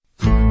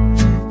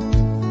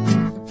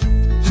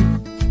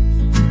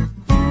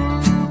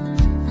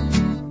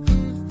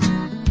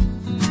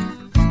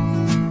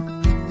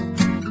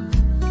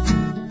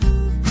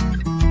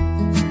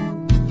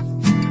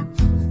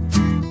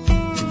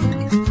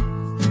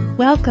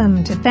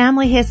Welcome to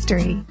Family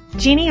History,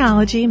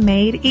 Genealogy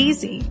Made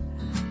Easy.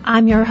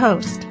 I'm your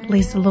host,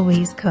 Lisa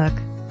Louise Cook.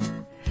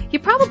 You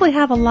probably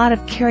have a lot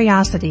of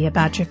curiosity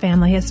about your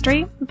family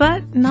history,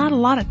 but not a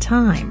lot of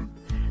time.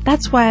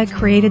 That's why I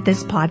created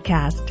this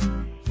podcast.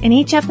 In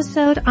each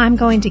episode, I'm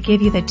going to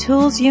give you the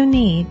tools you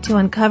need to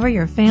uncover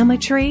your family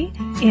tree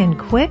in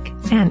quick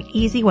and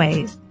easy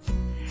ways.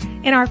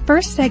 In our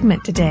first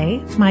segment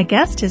today, my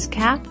guest is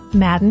Kath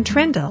Madden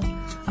Trindle,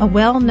 a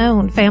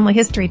well-known family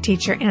history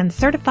teacher and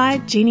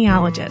certified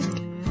genealogist.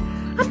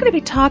 I'm going to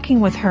be talking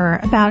with her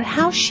about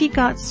how she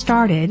got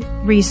started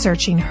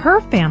researching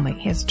her family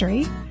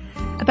history,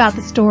 about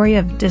the story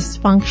of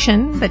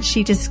dysfunction that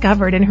she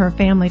discovered in her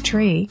family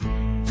tree,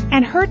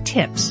 and her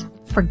tips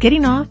for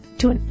getting off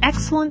to an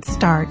excellent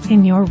start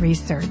in your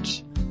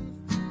research.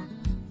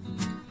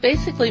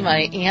 Basically,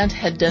 my aunt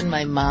had done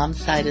my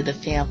mom's side of the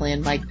family,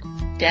 and my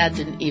dad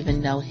didn't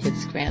even know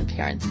his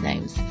grandparents'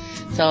 names.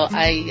 So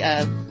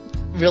I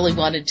really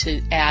wanted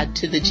to add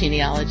to the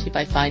genealogy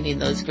by finding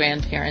those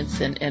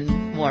grandparents and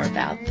more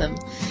about them.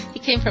 He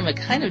came from a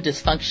kind of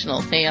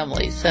dysfunctional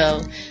family,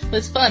 so it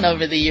was fun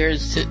over the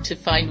years to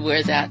find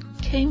where that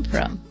came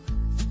from.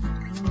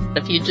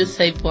 If you just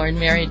say born,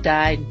 married,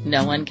 died,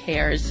 no one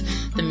cares.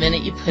 The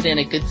minute you put in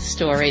a good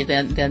story,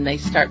 then they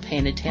start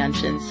paying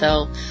attention.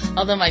 So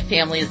although my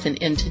family isn't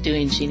into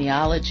doing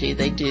genealogy,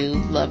 they do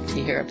love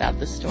to hear about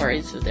the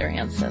stories of their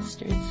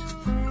ancestors.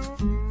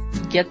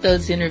 Get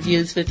those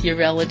interviews with your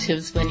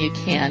relatives when you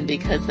can,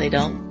 because they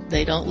don't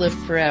live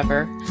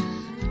forever.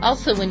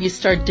 Also, when you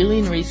start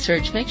doing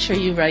research, make sure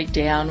you write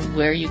down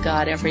where you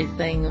got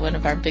everything. One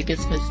of our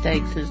biggest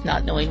mistakes is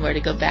not knowing where to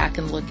go back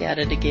and look at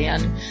it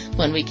again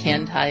when we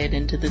can tie it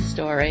into the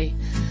story.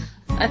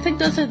 I think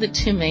those are the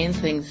two main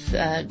things.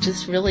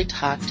 Just really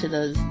talk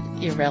to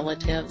your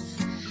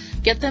relatives.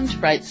 Get them to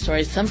write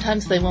stories.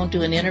 Sometimes they won't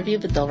do an interview,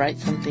 but they'll write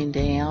something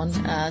down.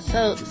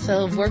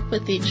 So work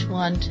with each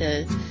one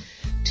to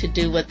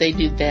do what they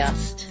do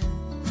best.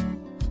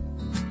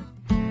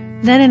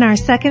 Then in our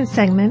second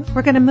segment,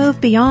 we're going to move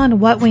beyond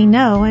what we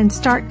know and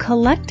start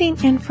collecting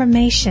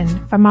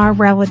information from our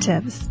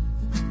relatives.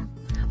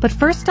 But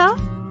first off,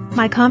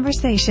 my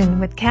conversation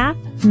with Kath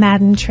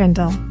Madden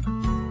Trindle.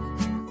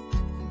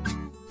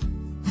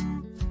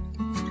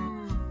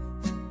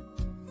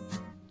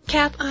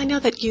 Kath, I know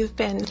that you've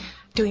been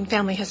doing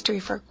family history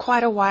for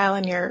quite a while,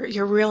 and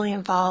you're really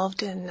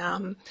involved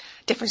in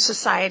different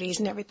societies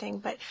and everything.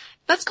 But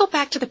let's go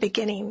back to the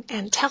beginning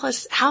and tell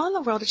us, how in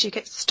the world did you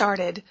get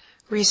started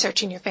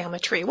researching your family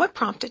tree? What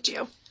prompted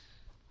you?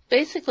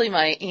 Basically,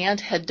 my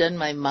aunt had done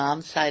my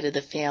mom's side of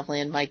the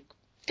family, and my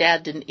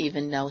dad didn't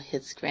even know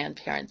his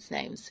grandparents'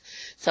 names.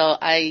 So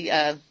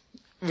I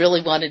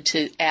really wanted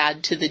to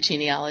add to the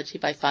genealogy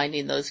by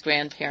finding those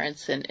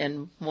grandparents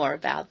and more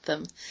about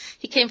them.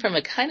 He came from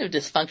a kind of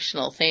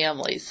dysfunctional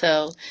family,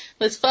 so it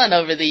was fun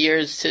over the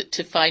years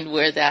to find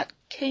where that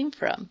came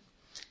from.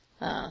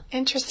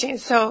 Interesting.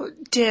 So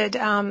did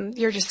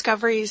your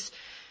discoveries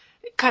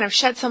kind of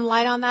shed some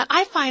light on that?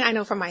 I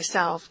know for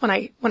myself, when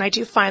I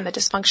do find the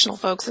dysfunctional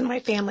folks in my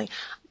family,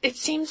 it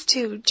seems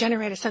to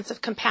generate a sense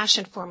of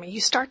compassion for me. You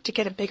start to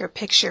get a bigger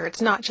picture.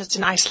 It's not just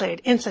an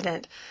isolated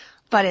incident,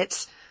 but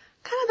it's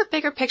kind of the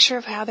bigger picture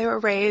of how they were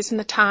raised and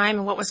the time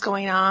and what was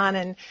going on,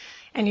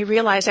 and you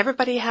realize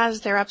everybody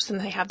has their ups and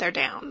they have their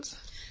downs.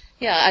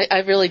 Yeah, I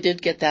really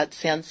did get that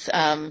sense.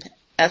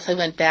 As I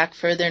went back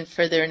further and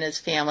further in his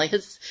family,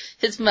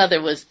 his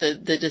mother was the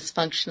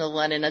dysfunctional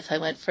one, and as I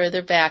went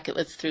further back, it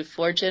was through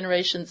 4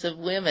 generations of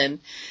women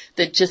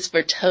that just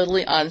were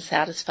totally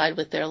unsatisfied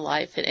with their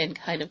life and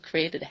kind of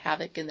created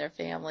havoc in their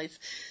families.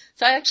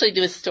 So I actually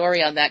do a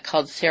story on that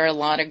called Sarah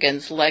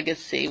Lonergan's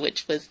Legacy,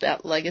 which was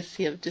that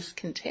legacy of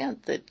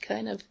discontent that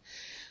kind of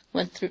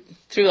went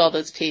through all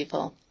those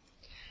people.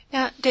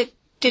 Now,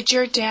 did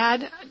your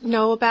dad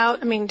know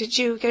did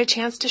you get a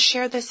chance to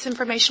share this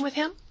information with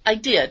him? I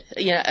did,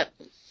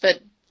 but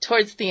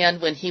towards the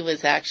end when he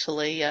was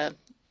actually,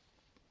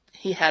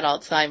 he had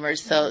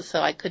Alzheimer's,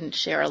 so I couldn't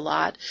share a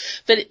lot.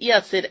 But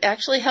yes, it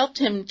actually helped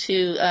him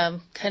to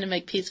kind of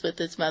make peace with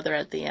his mother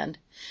at the end,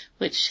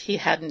 which he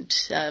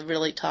hadn't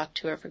really talked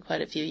to her for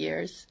quite a few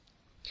years.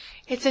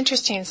 It's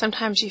interesting.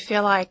 Sometimes you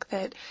feel like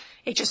that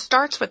it just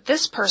starts with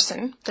this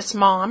person, this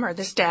mom or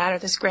this dad or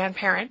this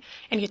grandparent,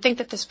 and you think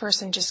that this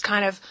person just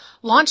kind of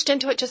launched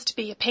into it just to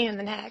be a pain in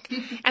the neck.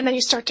 And then you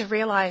start to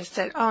realize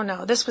that, oh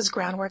no, this was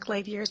groundwork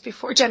laid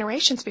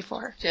generations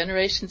before.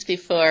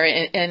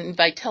 And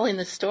by telling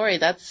the story,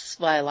 that's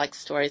why I like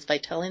stories. By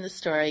telling the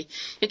story,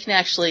 you can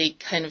actually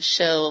kind of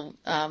show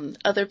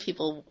other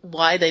people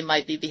why they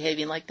might be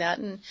behaving like that,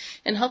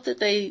 and hope that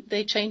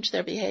they change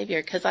their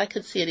behavior. Because I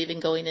could see it even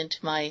going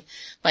into my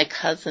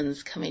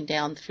cousins coming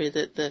down through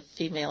the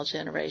female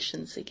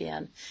generations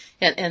again.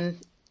 And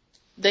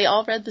they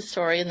all read the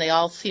story, and they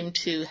all seem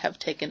to have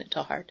taken it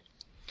to heart.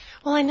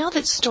 Well, I know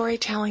that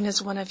storytelling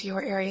is one of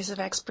your areas of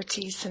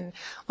expertise and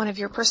one of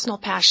your personal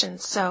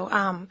passions. So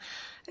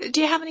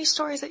do you have any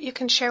stories that you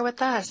can share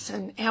with us,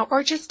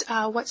 or just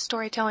what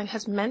storytelling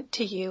has meant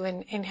to you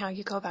and how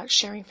you go about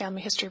sharing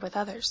family history with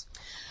others?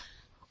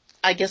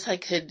 I guess I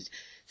could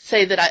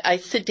say that I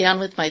sit down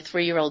with my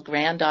 3-year-old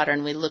granddaughter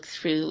and we look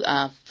through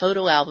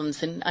photo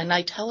albums and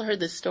I tell her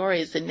the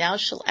stories, and now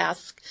she'll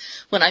ask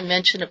when I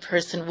mention a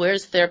person,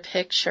 where's their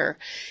picture?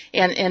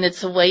 And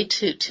it's a way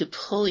to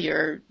pull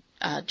your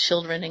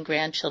children and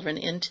grandchildren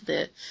into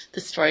the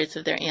stories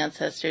of their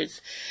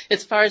ancestors.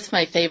 As far as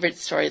my favorite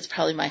story, it's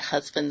probably my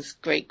husband's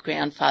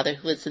great-grandfather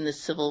who was in the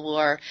Civil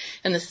War.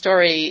 And the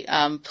story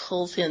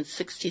pulls in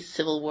 60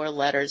 Civil War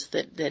letters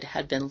that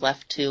had been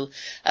left to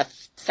a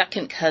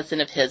second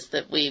cousin of his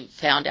that we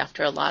found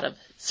after a lot of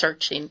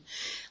searching,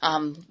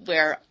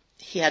 where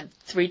he had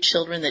 3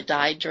 children that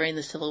died during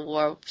the Civil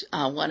War,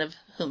 one of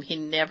whom he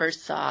never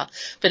saw.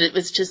 But it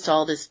was just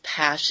all this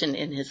passion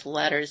in his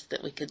letters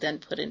that we could then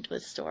put into a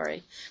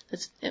story.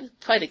 It was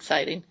quite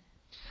exciting.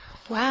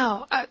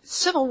 Wow.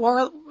 Civil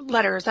War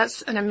letters,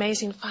 that's an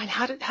amazing find.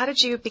 How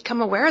did you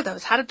become aware of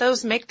those? How did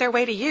those make their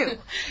way to you?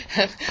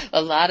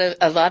 a lot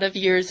of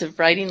years of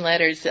writing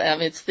letters.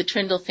 It's the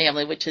Trindle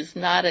family, which is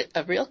not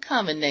a real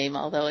common name,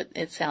 although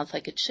it sounds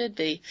like it should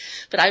be.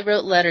 But I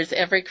wrote letters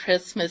every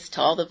Christmas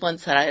to all the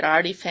ones that I had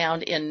already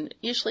found and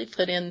usually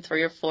put in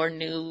 3 or 4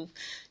 new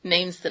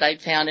names that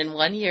I'd found. In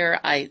one year,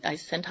 I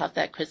sent off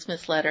that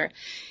Christmas letter,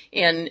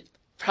 and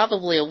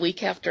probably a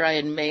week after I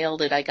had mailed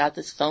it, I got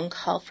this phone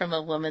call from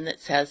a woman that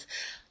says,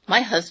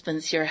 my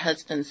husband's your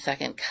husband's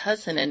second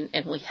cousin,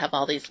 and we have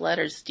all these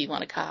letters. Do you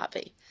want a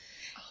copy?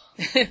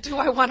 Do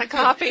I want a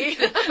copy?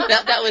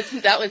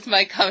 that was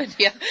my comment.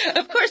 Yeah,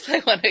 of course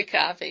I want a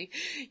copy.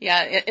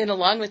 Yeah, and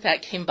along with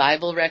that came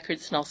Bible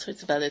records and all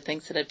sorts of other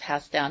things that had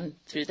passed down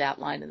through that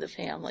line of the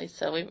family.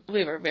 So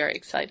we were very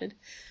excited.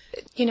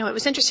 You know, it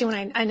was interesting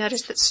when I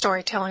noticed that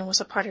storytelling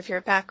was a part of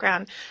your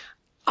background.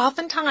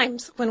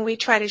 Oftentimes, when we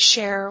try to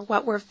share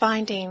what we're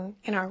finding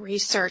in our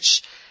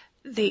research,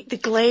 the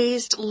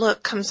glazed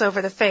look comes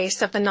over the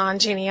face of the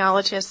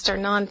non-genealogist or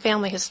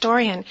non-family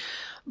historian.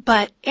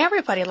 But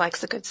everybody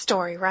likes a good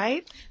story,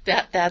 right?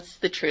 That's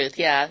the truth,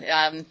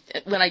 yeah.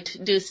 When I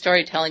do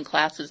storytelling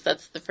classes,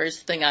 that's the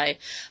first thing I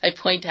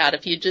point out.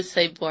 If you just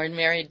say born,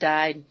 married,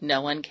 died,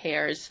 no one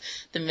cares.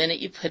 The minute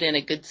you put in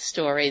a good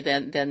story,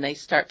 then they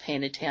start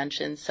paying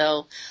attention.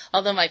 So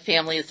although my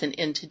family isn't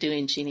into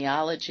doing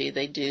genealogy,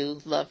 they do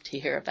love to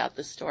hear about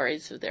the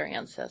stories of their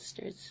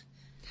ancestors.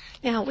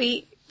 Now,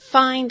 we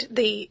find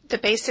the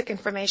basic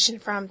information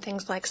from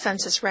things like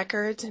census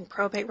records and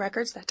probate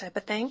records, that type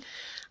of thing.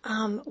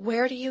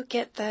 Where do you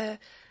get the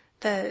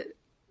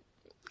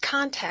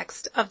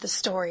context of the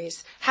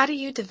stories? How do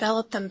you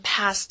develop them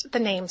past the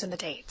names and the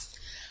dates?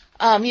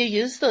 You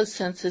use those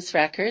census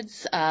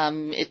records.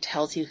 It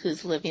tells you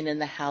who's living in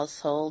the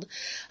household.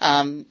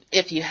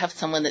 If you have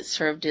someone that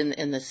served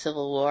in the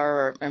Civil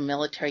War or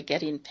military,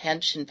 getting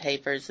pension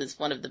papers is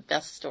one of the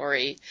best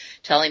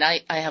storytelling.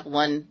 I have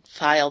one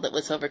file that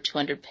was over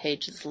 200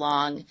 pages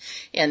long,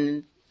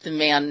 and the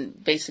man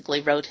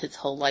basically wrote his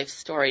whole life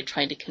story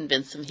trying to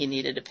convince him he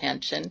needed a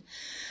pension.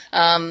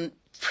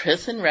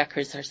 Prison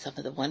records are some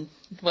of the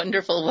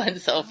wonderful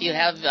ones. So if you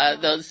have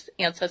those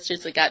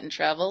ancestors that got in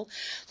trouble,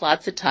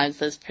 lots of times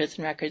those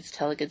prison records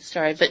tell a good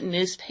story. But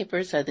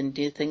newspapers are the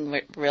new thing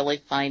we're really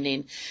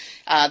finding.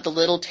 The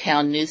little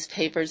town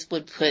newspapers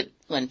would put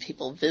when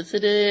people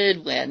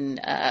visited,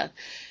 when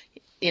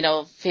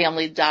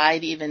family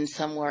died even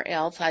somewhere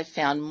else. I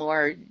found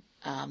more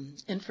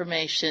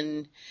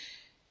information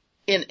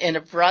in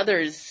a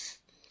brother's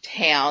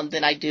town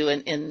than I do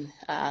in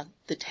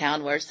the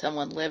town where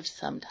someone lived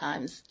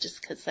sometimes,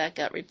 just because that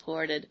got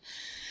reported.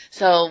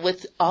 So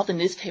with all the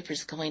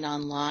newspapers going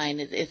online,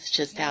 it's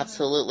just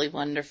absolutely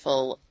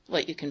wonderful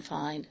what you can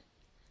find.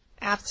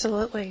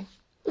 Absolutely.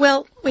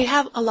 Well, we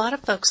have a lot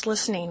of folks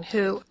listening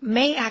who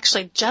may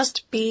actually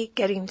just be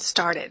getting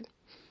started.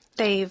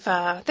 They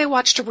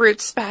watched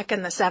Roots back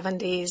in the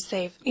 70s.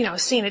 They've,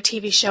 seen a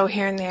TV show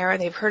here and there.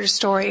 They've heard a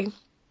story.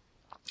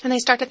 And they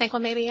start to think,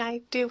 well, maybe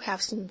I do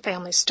have some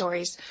family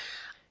stories.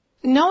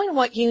 Knowing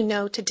what you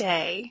know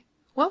today,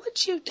 what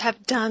would you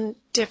have done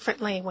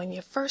differently when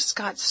you first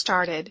got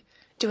started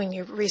doing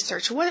your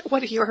research? What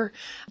are your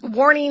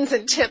warnings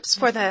and tips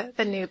for the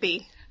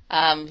newbie?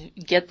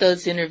 Get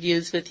those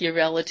interviews with your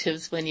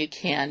relatives when you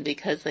can,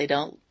 because they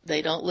don't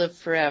live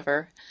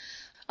forever.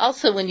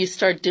 Also, when you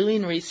start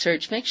doing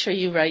research, make sure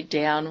you write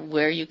down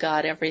where you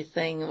got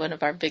everything. One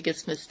of our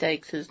biggest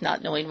mistakes is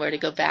not knowing where to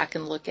go back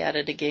and look at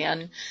it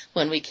again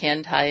when we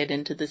can tie it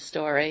into the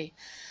story.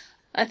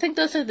 I think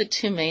those are the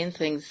 2 main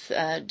things.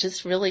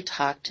 Just really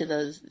talk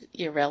to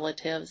your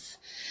relatives.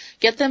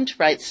 Get them to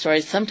write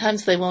stories.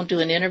 Sometimes they won't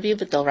do an interview,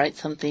 but they'll write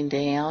something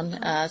down.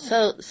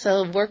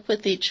 So work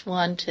with each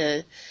one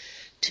to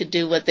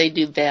do what they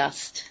do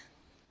best.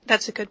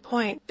 That's a good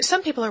point.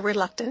 Some people are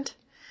reluctant.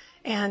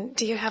 And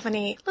do you have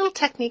any little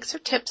techniques or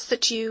tips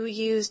that you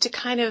use to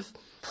kind of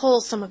pull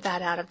some of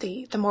that out of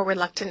the more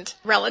reluctant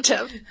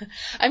relative?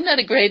 I'm not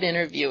a great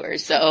interviewer,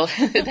 so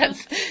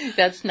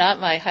that's not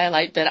my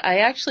highlight, but I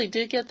actually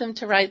do get them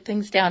to write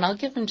things down. I'll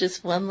give them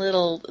just one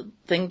little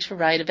thing to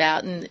write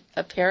about, and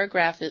a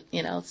paragraph,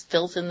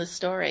 fills in the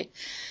story.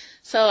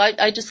 So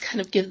I just kind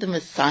of give them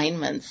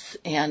assignments,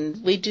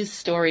 and we do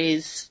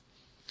stories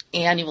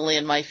annually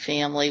in my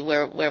family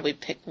where we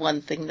pick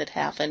one thing that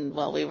happened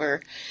while we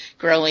were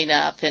growing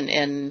up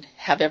and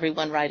have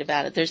everyone write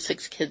about it. There's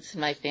 6 kids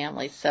in my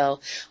family,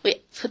 so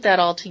we put that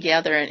all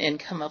together and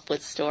come up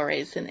with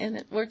stories, and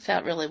it works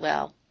out really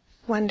well.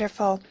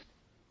 Wonderful.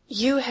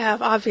 You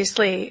have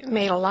obviously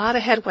made a lot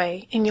of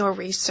headway in your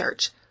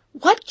research.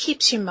 What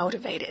keeps you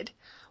motivated?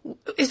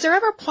 Is there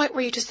ever a point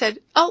where you just said,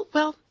 oh,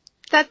 well,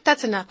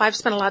 that's enough. I've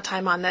spent a lot of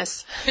time on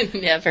this.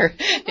 Never.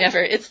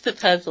 It's the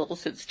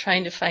puzzles. It's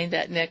trying to find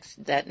that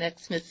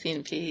next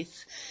missing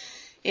piece.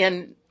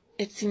 And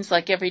it seems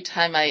like every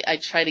time I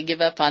try to give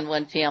up on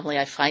one family,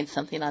 I find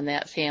something on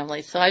that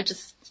family. So I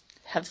just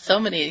have so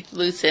many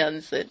loose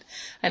ends that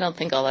I don't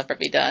think I'll ever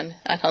be done.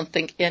 I don't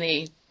think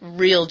any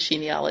real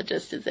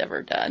genealogist is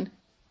ever done.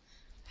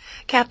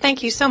 Kath,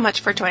 thank you so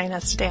much for joining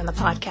us today on the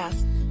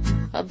podcast.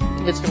 Well,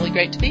 it was really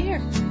great to be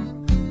here.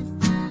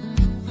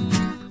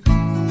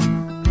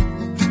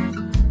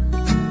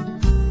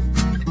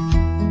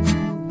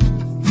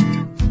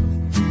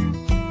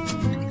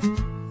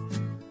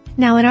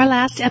 Now, in our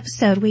last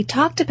episode, we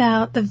talked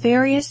about the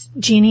various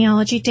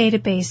genealogy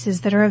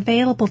databases that are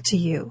available to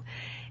you.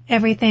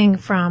 Everything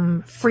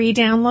from free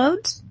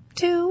downloads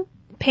to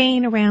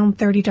paying around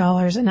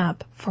 $30 and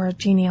up for a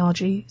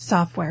genealogy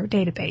software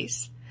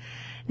database.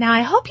 Now,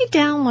 I hope you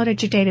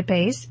downloaded your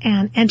database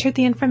and entered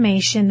the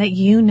information that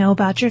you know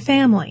about your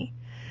family.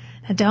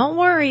 Now, don't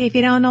worry if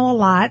you don't know a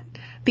lot,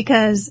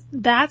 because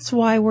that's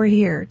why we're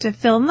here, to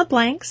fill in the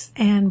blanks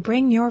and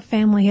bring your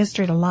family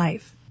history to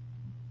life.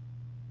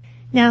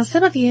 Now,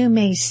 some of you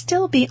may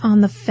still be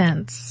on the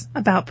fence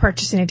about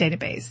purchasing a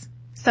database.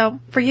 So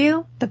for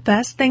you, the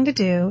best thing to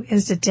do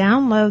is to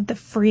download the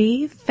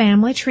free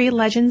Family Tree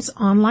Legends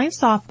online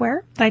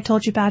software that I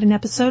told you about in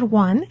episode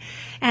 1,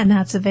 and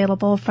that's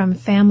available from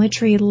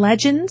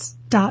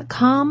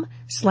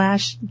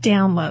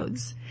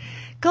familytreelegends.com/downloads.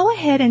 Go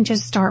ahead and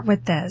just start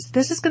with this.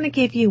 This is going to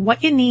give you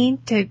what you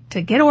need to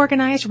get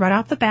organized right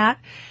off the bat,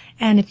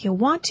 and if you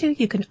want to,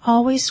 you can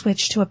always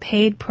switch to a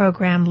paid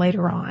program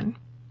later on.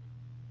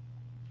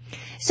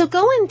 So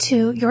go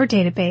into your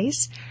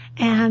database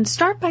and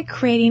start by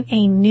creating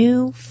a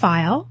new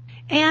file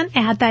and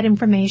add that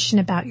information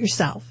about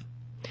yourself.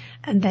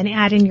 And then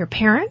add in your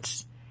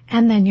parents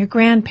and then your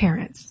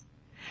grandparents.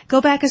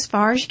 Go back as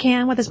far as you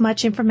can with as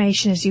much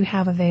information as you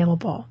have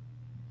available.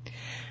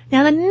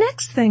 Now, the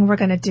next thing we're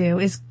going to do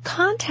is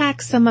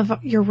contact some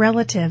of your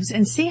relatives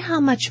and see how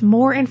much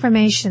more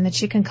information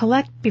that you can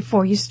collect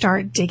before you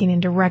start digging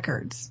into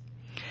records.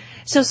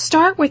 So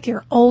start with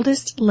your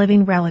oldest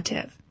living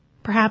relative.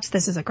 Perhaps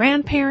this is a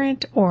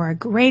grandparent or a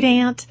great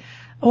aunt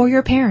or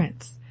your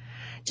parents.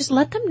 Just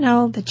let them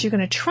know that you're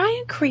going to try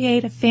and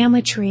create a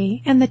family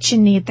tree and that you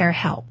need their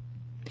help.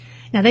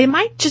 Now, they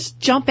might just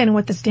jump in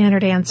with the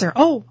standard answer,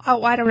 oh,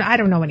 I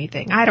don't know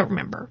anything. I don't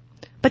remember.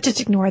 But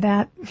just ignore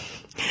that.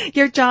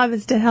 Your job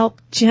is to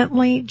help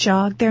gently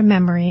jog their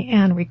memory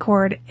and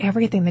record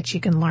everything that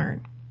you can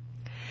learn.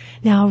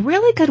 Now, a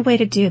really good way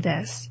to do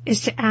this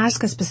is to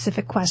ask a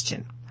specific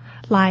question,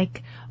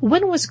 like,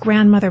 when was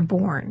grandmother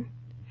born?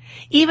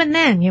 Even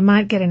then, you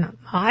might get an,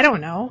 I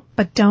don't know,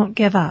 but don't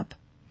give up.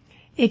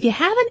 If you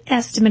have an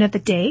estimate of the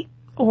date,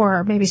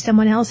 or maybe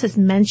someone else has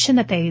mentioned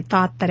that they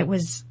thought that it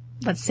was,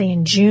 let's say,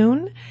 in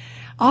June,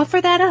 offer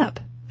that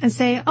up and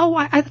say, oh,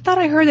 I thought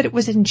I heard that it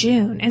was in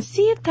June, and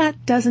see if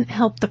that doesn't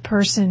help the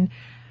person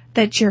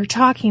that you're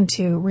talking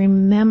to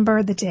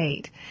remember the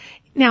date.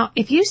 Now,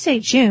 if you say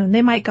June,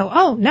 they might go,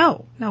 oh,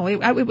 no,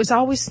 it was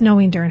always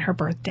snowing during her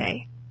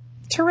birthday.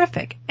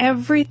 Terrific.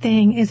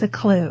 Everything is a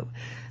clue.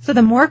 So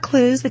the more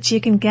clues that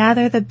you can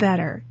gather, the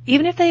better.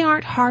 Even if they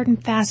aren't hard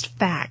and fast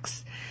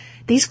facts,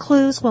 these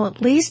clues will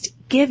at least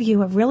give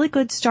you a really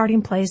good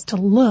starting place to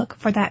look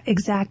for that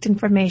exact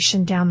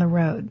information down the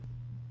road.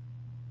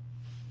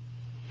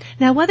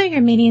 Now, whether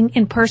you're meeting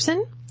in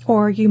person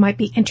or you might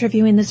be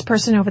interviewing this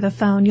person over the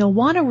phone, you'll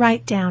want to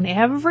write down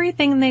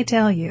everything they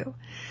tell you.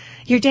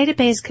 Your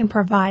database can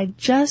provide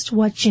just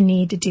what you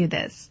need to do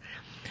this.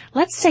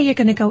 Let's say you're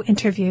going to go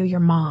interview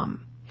your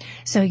mom.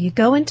 So you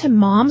go into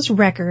mom's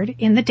record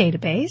in the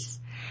database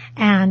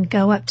and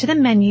go up to the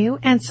menu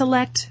and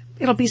select,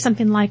 it'll be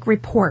something like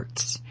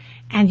reports.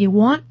 And you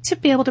want to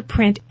be able to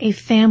print a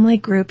family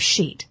group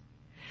sheet.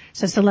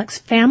 So select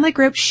family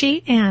group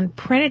sheet and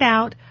print it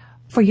out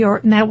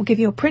and that will give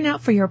you a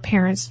printout for your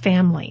parents'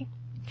 family.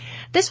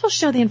 This will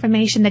show the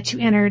information that you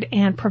entered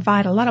and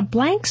provide a lot of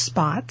blank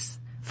spots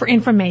for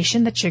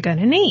information that you're going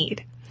to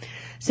need.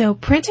 So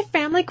print a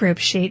family group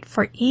sheet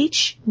for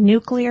each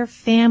nuclear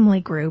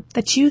family group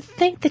that you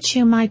think that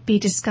you might be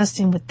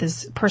discussing with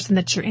this person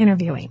that you're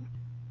interviewing.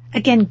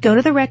 Again, go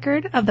to the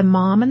record of the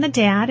mom and the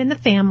dad in the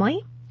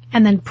family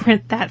and then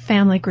print that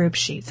family group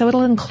sheet. So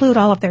it'll include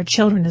all of their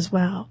children as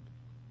well.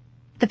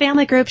 The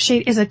family group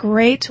sheet is a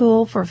great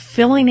tool for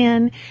filling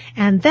in,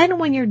 and then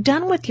when you're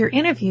done with your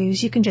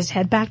interviews, you can just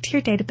head back to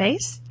your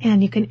database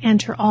and you can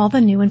enter all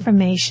the new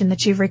information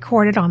that you've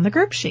recorded on the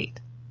group sheet.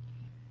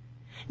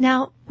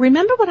 Now,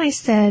 remember when I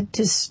said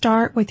to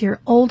start with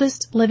your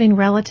oldest living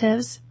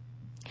relatives?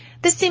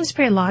 This seems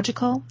pretty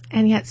logical,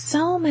 and yet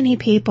so many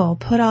people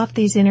put off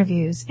these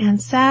interviews,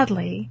 and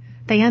sadly,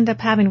 they end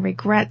up having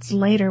regrets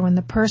later when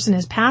the person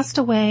has passed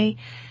away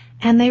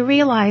and they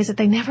realize that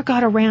they never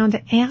got around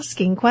to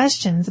asking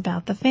questions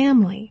about the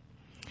family.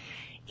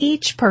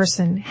 Each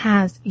person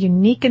has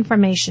unique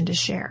information to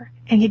share,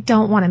 and you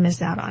don't want to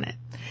miss out on it.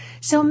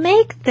 So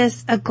make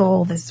this a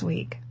goal this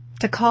week,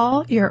 to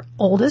call your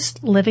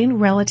oldest living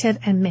relative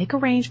and make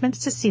arrangements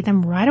to see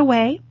them right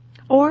away,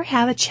 or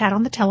have a chat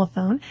on the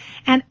telephone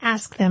and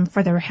ask them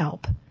for their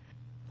help.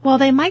 While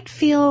they might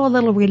feel a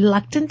little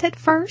reluctant at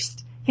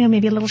first,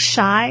 maybe a little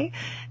shy,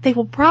 they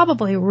will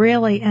probably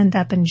really end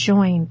up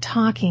enjoying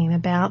talking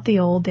about the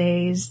old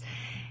days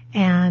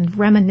and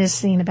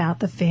reminiscing about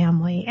the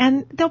family,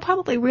 and they'll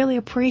probably really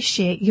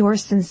appreciate your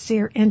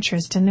sincere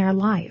interest in their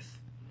life.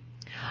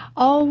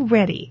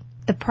 Already,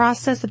 the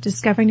process of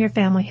discovering your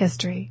family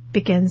history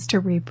begins to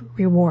reap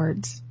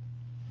rewards.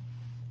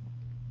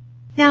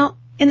 Now,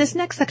 in this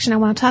next section, I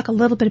want to talk a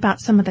little bit about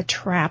some of the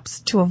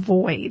traps to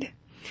avoid.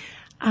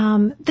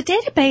 The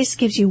database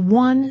gives you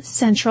one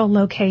central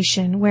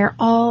location where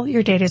all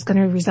your data is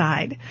going to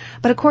reside.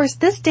 But of course,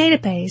 this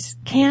database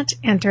can't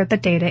enter the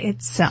data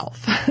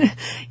itself.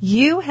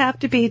 You have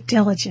to be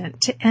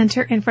diligent to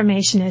enter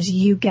information as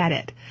you get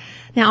it.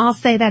 Now, I'll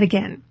say that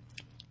again.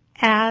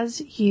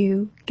 As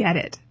you get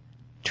it.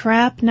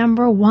 Trap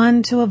number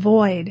 1 to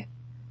avoid.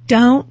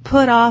 Don't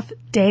put off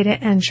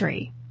data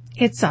entry.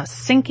 It's a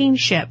sinking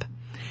ship.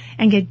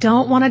 And you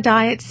don't want to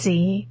die at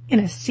sea, in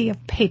a sea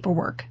of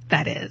paperwork,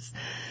 that is.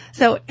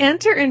 So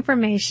enter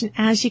information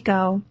as you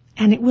go,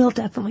 and it will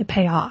definitely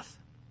pay off.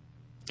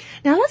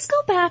 Now let's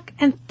go back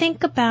and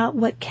think about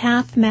what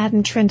Kath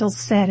Madden Trindle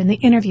said in the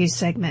interview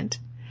segment.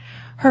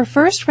 Her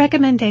first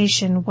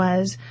recommendation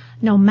was,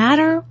 no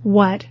matter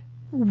what,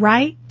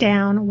 write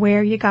down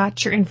where you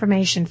got your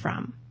information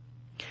from.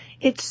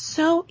 It's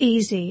so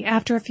easy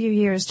after a few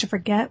years to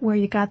forget where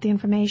you got the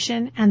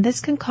information, and this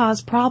can cause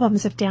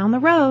problems if down the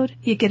road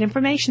you get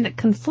information that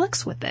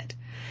conflicts with it.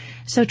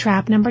 So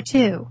trap number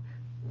 2,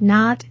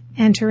 not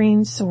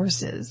entering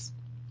sources.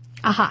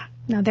 Aha,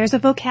 now there's a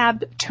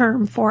vocab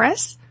term for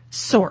us,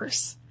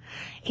 source.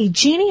 A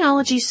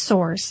genealogy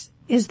source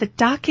is the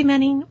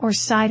documenting or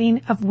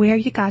citing of where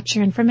you got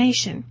your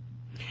information.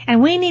 And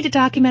we need to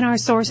document our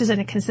sources in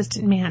a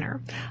consistent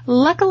manner.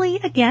 Luckily,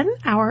 again,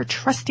 our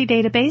trusty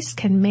database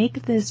can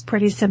make this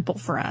pretty simple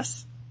for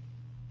us.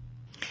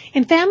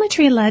 In Family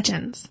Tree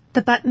Legends,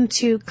 the button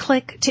to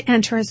click to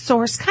enter a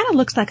source kind of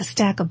looks like a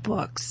stack of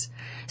books.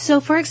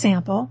 So, for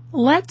example,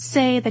 let's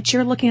say that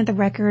you're looking at the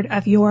record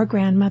of your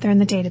grandmother in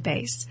the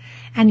database,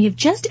 and you've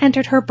just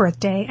entered her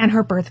birthday and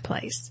her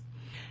birthplace.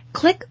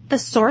 Click the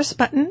source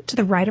button to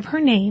the right of her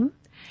name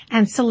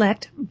and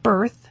select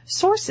Birth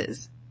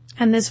Sources.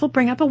 And this will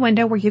bring up a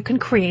window where you can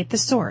create the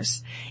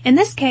source. In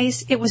this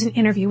case, it was an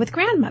interview with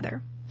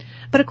grandmother.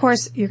 But of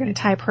course, you're going to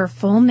type her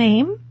full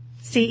name.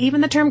 See, even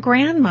the term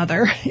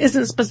grandmother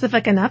isn't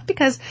specific enough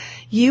because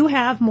you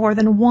have more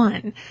than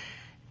one.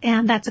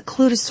 And that's a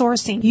clue to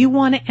sourcing. You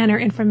want to enter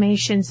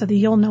information so that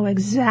you'll know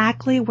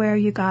exactly where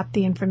you got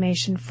the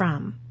information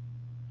from.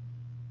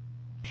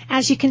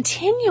 As you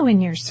continue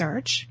in your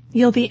search,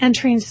 you'll be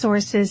entering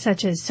sources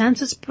such as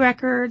census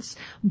records,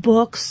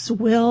 books,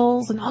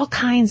 wills, and all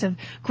kinds of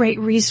great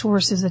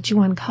resources that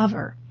you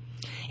uncover.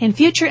 In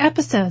future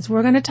episodes,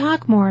 we're going to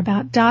talk more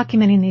about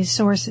documenting these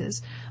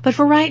sources. But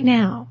for right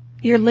now,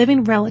 your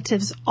living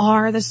relatives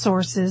are the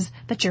sources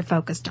that you're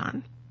focused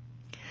on.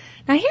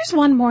 Now, here's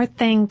one more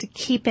thing to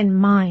keep in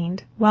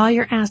mind while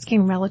you're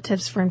asking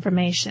relatives for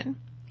information.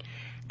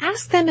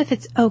 Ask them if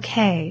it's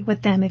okay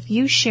with them if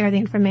you share the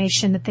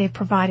information that they've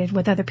provided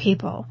with other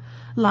people,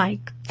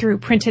 like through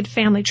printed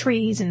family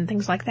trees and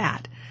things like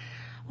that.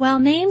 While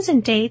names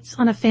and dates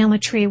on a family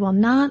tree will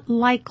not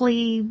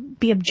likely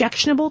be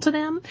objectionable to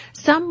them,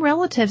 some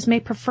relatives may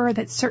prefer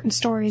that certain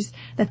stories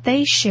that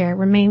they share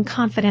remain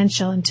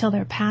confidential until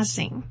their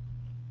passing.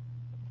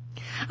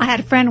 I had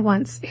a friend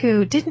once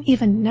who didn't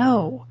even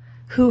know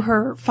who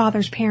her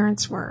father's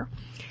parents were.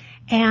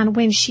 And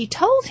when she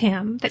told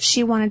him that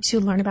she wanted to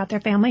learn about their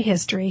family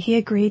history, he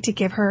agreed to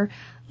give her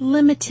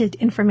limited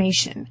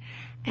information.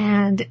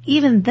 And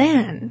even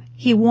then,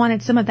 he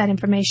wanted some of that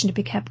information to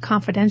be kept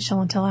confidential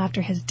until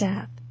after his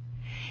death.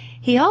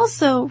 He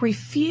also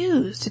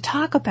refused to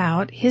talk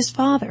about his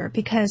father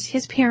because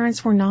his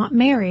parents were not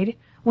married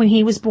when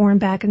he was born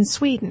back in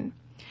Sweden.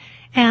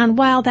 And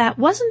while that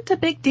wasn't a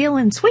big deal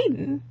in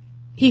Sweden,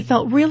 he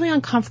felt really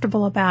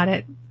uncomfortable about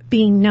it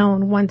being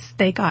known once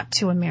they got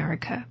to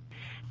America.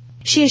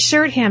 She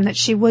assured him that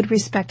she would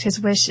respect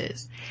his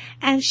wishes,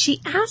 and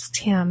she asked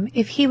him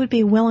if he would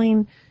be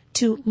willing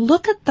to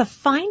look at the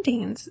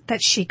findings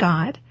that she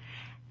got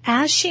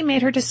as she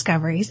made her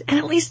discoveries and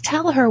at least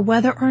tell her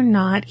whether or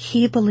not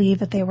he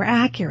believed that they were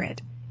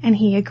accurate, and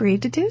he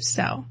agreed to do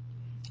so.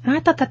 And I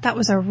thought that that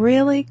was a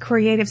really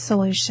creative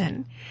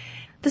solution.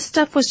 The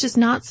stuff was just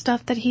not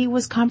stuff that he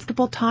was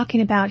comfortable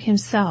talking about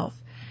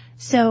himself.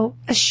 So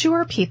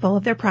assure people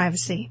of their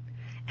privacy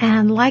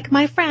And like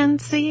my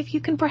friend, see if you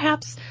can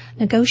perhaps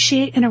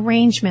negotiate an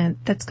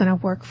arrangement that's going to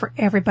work for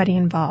everybody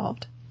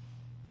involved.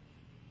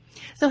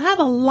 So have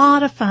a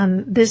lot of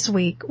fun this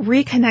week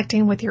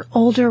reconnecting with your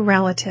older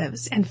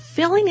relatives and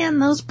filling in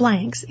those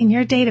blanks in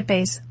your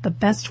database the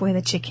best way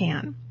that you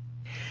can.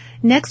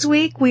 Next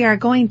week, we are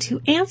going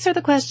to answer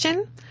the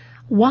question,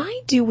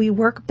 why do we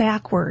work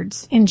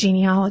backwards in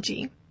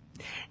genealogy?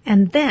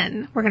 And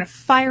then we're going to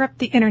fire up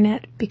the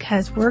internet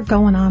because we're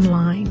going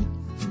online.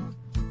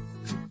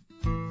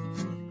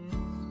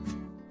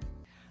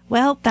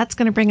 Well, that's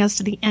going to bring us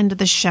to the end of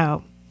the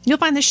show. You'll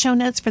find the show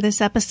notes for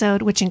this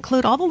episode, which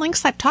include all the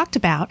links I've talked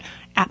about,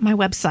 at my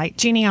website,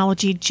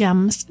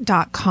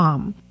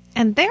 genealogygems.com.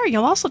 And there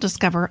you'll also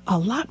discover a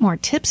lot more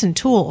tips and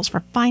tools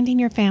for finding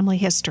your family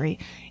history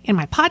in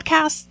my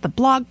podcasts, the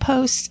blog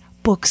posts,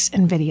 books,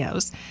 and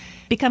videos.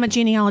 Become a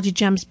Genealogy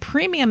Gems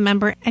premium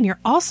member, and you're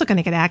also going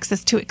to get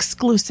access to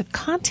exclusive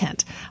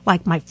content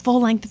like my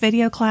full-length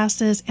video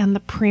classes and the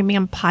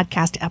premium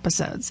podcast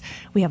episodes.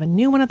 We have a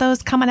new one of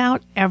those coming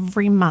out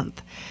every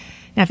month.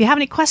 Now, if you have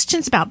any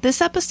questions about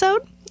this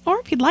episode, or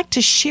if you'd like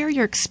to share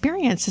your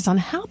experiences on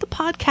how the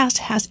podcast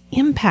has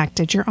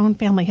impacted your own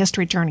family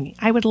history journey,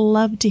 I would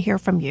love to hear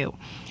from you.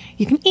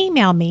 You can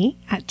email me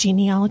at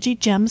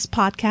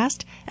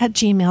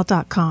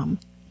genealogygemspodcast@gmail.com.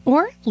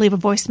 Or leave a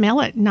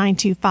voicemail at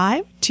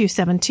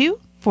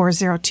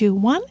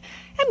 925-272-4021,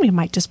 and we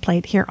might just play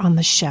it here on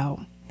the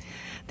show.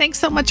 Thanks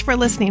so much for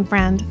listening,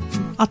 friend.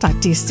 I'll talk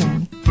to you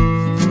soon.